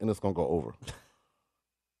 10 and it's going to go over.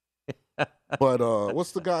 But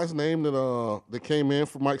what's the guy's name that came in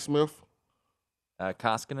for Mike Smith?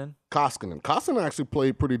 Koskinen. Koskinen actually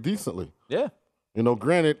played pretty decently. Yeah.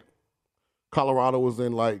 Granted, Colorado was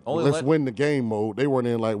in let's win the game mode. They weren't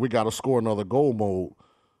in we got to score another goal mode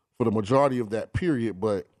for the majority of that period.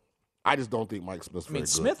 But I just don't think Mike Smith's very good.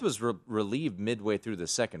 Smith was relieved midway through the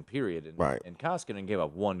second period, and Koskinen gave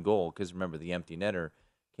up 1 goal because remember the empty netter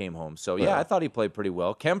came home. So yeah, I thought he played pretty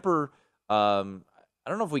well. Kemper, I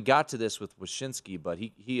don't know if we got to this with Wyshynski, but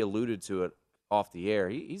he alluded to it off the air.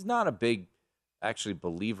 He's not a big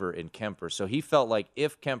believer in Kemper. So he felt like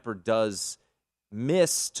if Kemper does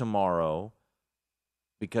miss tomorrow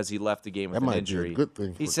because he left the game with an injury, be a good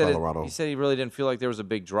thing for Colorado. He said he really didn't feel like there was a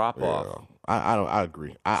big drop-off. I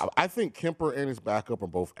agree. I think Kemper and his backup are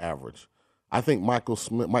both average. I think Mike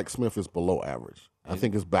Smith is below average. I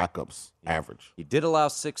think his backup's average. He did allow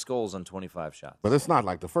 6 goals on 25 shots. But it's not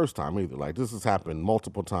like the first time either. This has happened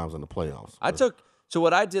multiple times in the playoffs. So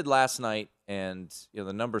what I did last night, and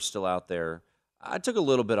the number's still out there, I took a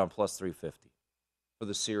little bit on plus 350 for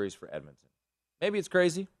the series for Edmonton. Maybe it's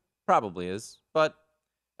crazy. Probably is. But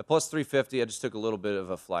at plus 350, I just took a little bit of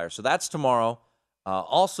a flyer. So that's tomorrow.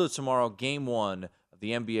 Also tomorrow, Game 1 of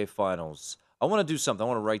the NBA Finals. I want to do something. I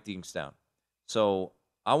want to write things down. So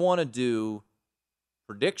I want to do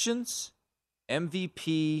predictions,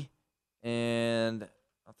 MVP, and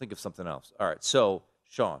I'll think of something else. All right. So,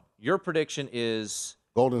 Sean, your prediction is?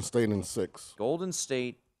 Golden State in 6. Golden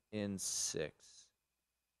State in 6.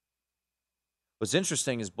 What's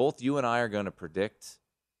interesting is both you and I are going to predict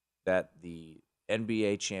that the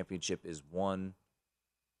NBA championship is won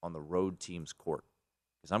on the road team's court.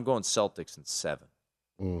 Because I'm going Celtics in 7.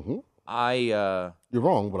 Mm-hmm. You're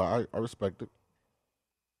wrong, but I respect it.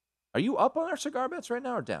 Are you up on our cigar bets right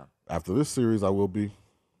now or down? After this series, I will be.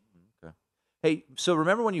 Okay. Hey, so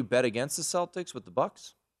remember when you bet against the Celtics with the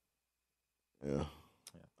Bucks? Yeah.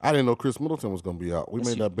 I didn't know Chris Middleton was going to be out. We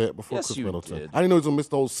made that bet before Chris Middleton. Did. I didn't know he was going to miss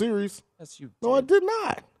the whole series. Yes, you did. No, I did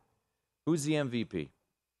not. Who's the MVP?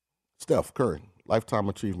 Steph Curry, Lifetime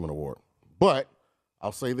Achievement Award. But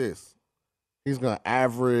I'll say this. He's going to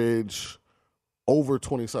average over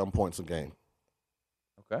 27 points a game.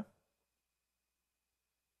 Okay.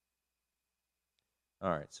 All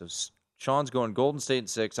right, so Sean's going Golden State in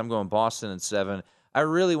 6. I'm going Boston in 7. I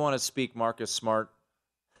really want to speak Marcus Smart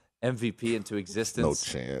MVP into existence. No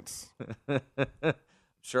chance. I'm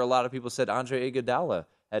sure a lot of people said Andre Iguodala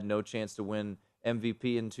had no chance to win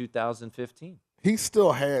MVP in 2015. He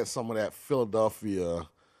still had some of that Philadelphia,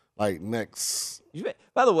 like, next.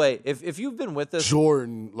 By the way, if you've been with us,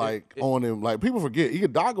 Jordan, on him. Like, people forget,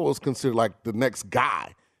 Iguodala was considered, like, the next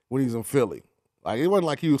guy when he's in Philly. Like, it wasn't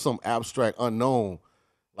like he was some abstract unknown.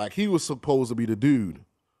 Like, he was supposed to be the dude.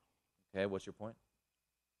 Okay, what's your point?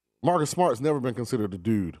 Marcus Smart's never been considered the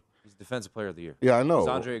dude. He's Defensive Player of the Year. Yeah, I know. Was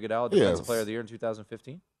Andre Iguodala Defensive Player of the Year in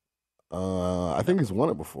 2015? I think he's won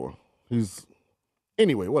it before.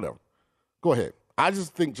 Anyway, whatever. Go ahead. I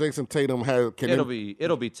just think Jason Tatum It'll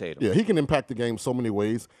be Tatum. Yeah, he can impact the game so many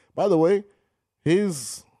ways. By the way,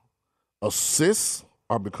 his assists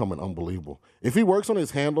are becoming unbelievable. If he works on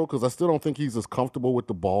his handle, because I still don't think he's as comfortable with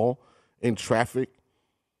the ball in traffic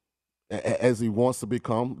as he wants to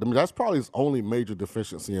become. I mean, that's probably his only major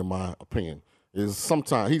deficiency, in my opinion, is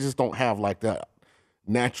sometimes he just don't have like that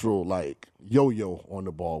natural like yo-yo on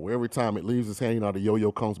the ball, where every time it leaves his hand, the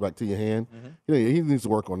yo-yo comes back to your hand. Mm-hmm. He needs to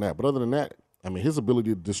work on that. But other than that, I mean, his ability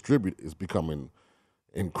to distribute is becoming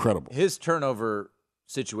incredible. His turnover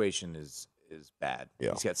situation is bad.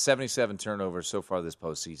 Yeah. He's got 77 turnovers so far this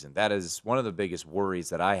postseason. That is one of the biggest worries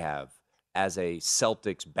that I have as a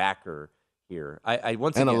Celtics backer here. A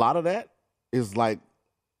lot of that is like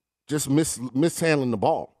just mishandling the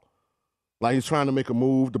ball. Like he's trying to make a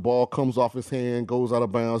move, the ball comes off his hand, goes out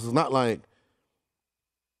of bounds. It's not like,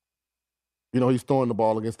 he's throwing the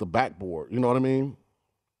ball against the backboard. You know what I mean?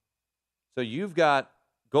 So you've got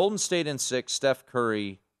Golden State in 6, Steph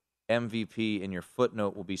Curry MVP, and your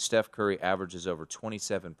footnote will be Steph Curry averages over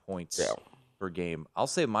 27 points per game. I'll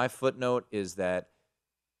say my footnote is that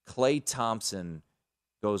Klay Thompson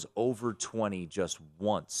goes over 20 just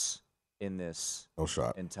once in this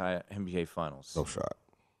entire NBA Finals. No shot.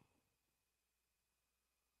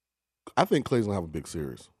 I think Klay's going to have a big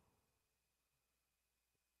series.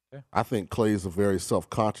 Okay. I think Klay's a very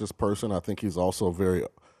self-conscious person. I think he's also a very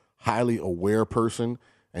highly aware person,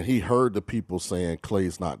 and he heard the people saying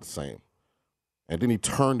Klay's not the same. And then he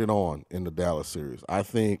turned it on in the Dallas series. I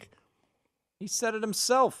think he said it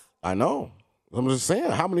himself. I know. I'm just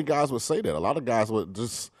saying, how many guys would say that? A lot of guys would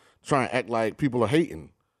just try and act like people are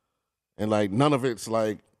hating. And, like, none of it's,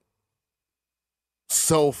 like,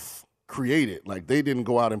 self-created. Like, they didn't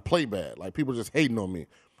go out and play bad. Like, people just hating on me.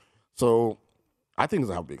 So, I think he's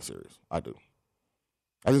going to have a big series. I do.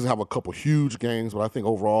 I just have a couple huge games, but I think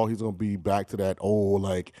overall he's going to be back to that old,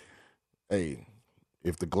 like, hey,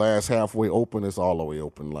 if the glass halfway open, it's all the way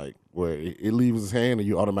open. Like, where it leaves his hand and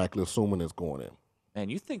you automatically assuming it's going in. Man,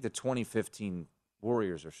 you think the 2015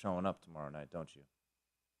 Warriors are showing up tomorrow night, don't you?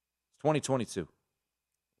 It's 2022.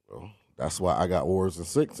 Well, that's why I got Warriors in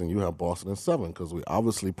 6 and you have Boston in 7, because we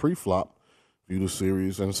obviously pre-flop, view the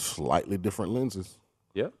series in slightly different lenses.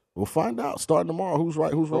 Yep. We'll find out starting tomorrow who's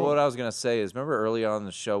right, who's wrong. What I was going to say is, remember early on in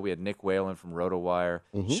the show we had Nick Whalen from RotoWire.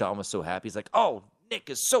 Mm-hmm. Sean was so happy. He's like, oh, Nick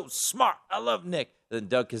is so smart. I love Nick. Then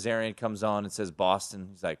Doug Kazarian comes on and says Boston.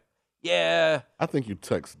 He's like, yeah. I think you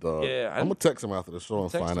text Doug. Yeah, I'm going to text him after the show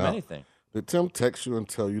and find out. Anything. Did Tim text you and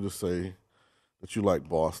tell you to say that you like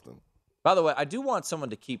Boston? By the way, I do want someone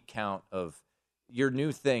to keep count of your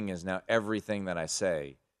new thing is now everything that I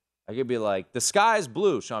say. I could be like, the sky's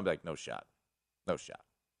blue. Sean would be like, no shot. No shot.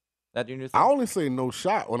 That your new thing? I only say no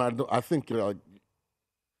shot when I think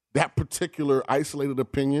that particular isolated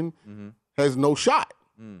opinion has no shot.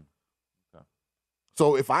 Mm. Okay.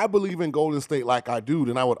 So if I believe in Golden State like I do,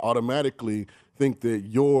 then I would automatically think that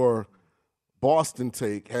your Boston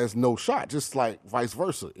take has no shot, just like vice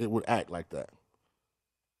versa. It would act like that.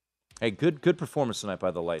 Hey, good performance tonight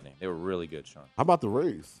by the Lightning. They were really good, Sean. How about the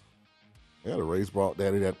Rays? Yeah, the Rays brought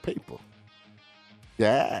Daddy that paper.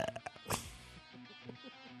 Yeah.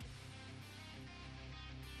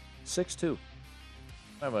 6-2.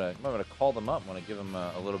 I'm gonna call them up. I want to give them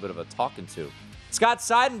a little bit of a talking to. Scott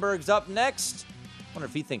Seidenberg's up next. Wonder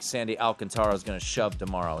if he thinks Sandy Alcantara is going to shove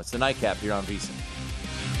tomorrow. It's the Nightcap here on VSiN.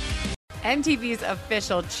 MTV's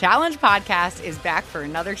official Challenge podcast is back for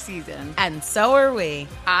another season. And so are we.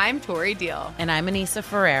 I'm Tori Deal. And I'm Anissa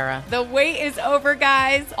Ferreira. The wait is over,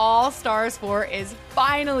 guys. All Stars 4 is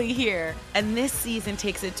finally here. And this season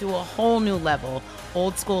takes it to a whole new level.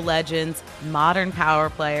 Old school legends, modern power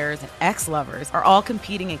players, and ex-lovers are all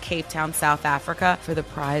competing in Cape Town, South Africa for the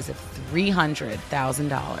prize of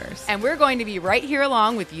 $300,000. And we're going to be right here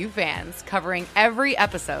along with you fans, covering every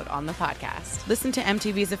episode on the podcast. Listen to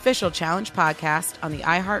MTV's official Challenge podcast on the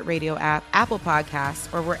iHeartRadio app, Apple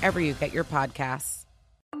Podcasts, or wherever you get your podcasts.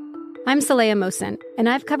 I'm Saleha Mohsin, and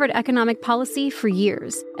I've covered economic policy for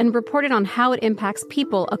years and reported on how it impacts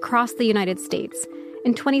people across the United States.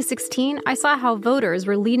 In 2016, I saw how voters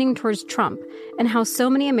were leaning towards Trump and how so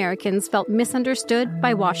many Americans felt misunderstood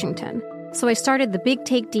by Washington. So I started The Big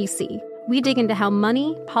Take DC. We dig into how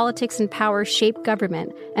money, politics, and power shape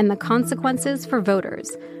government and the consequences for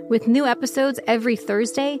voters. With new episodes every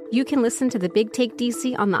Thursday, you can listen to The Big Take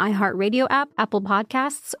DC on the iHeartRadio app, Apple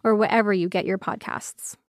Podcasts, or wherever you get your podcasts.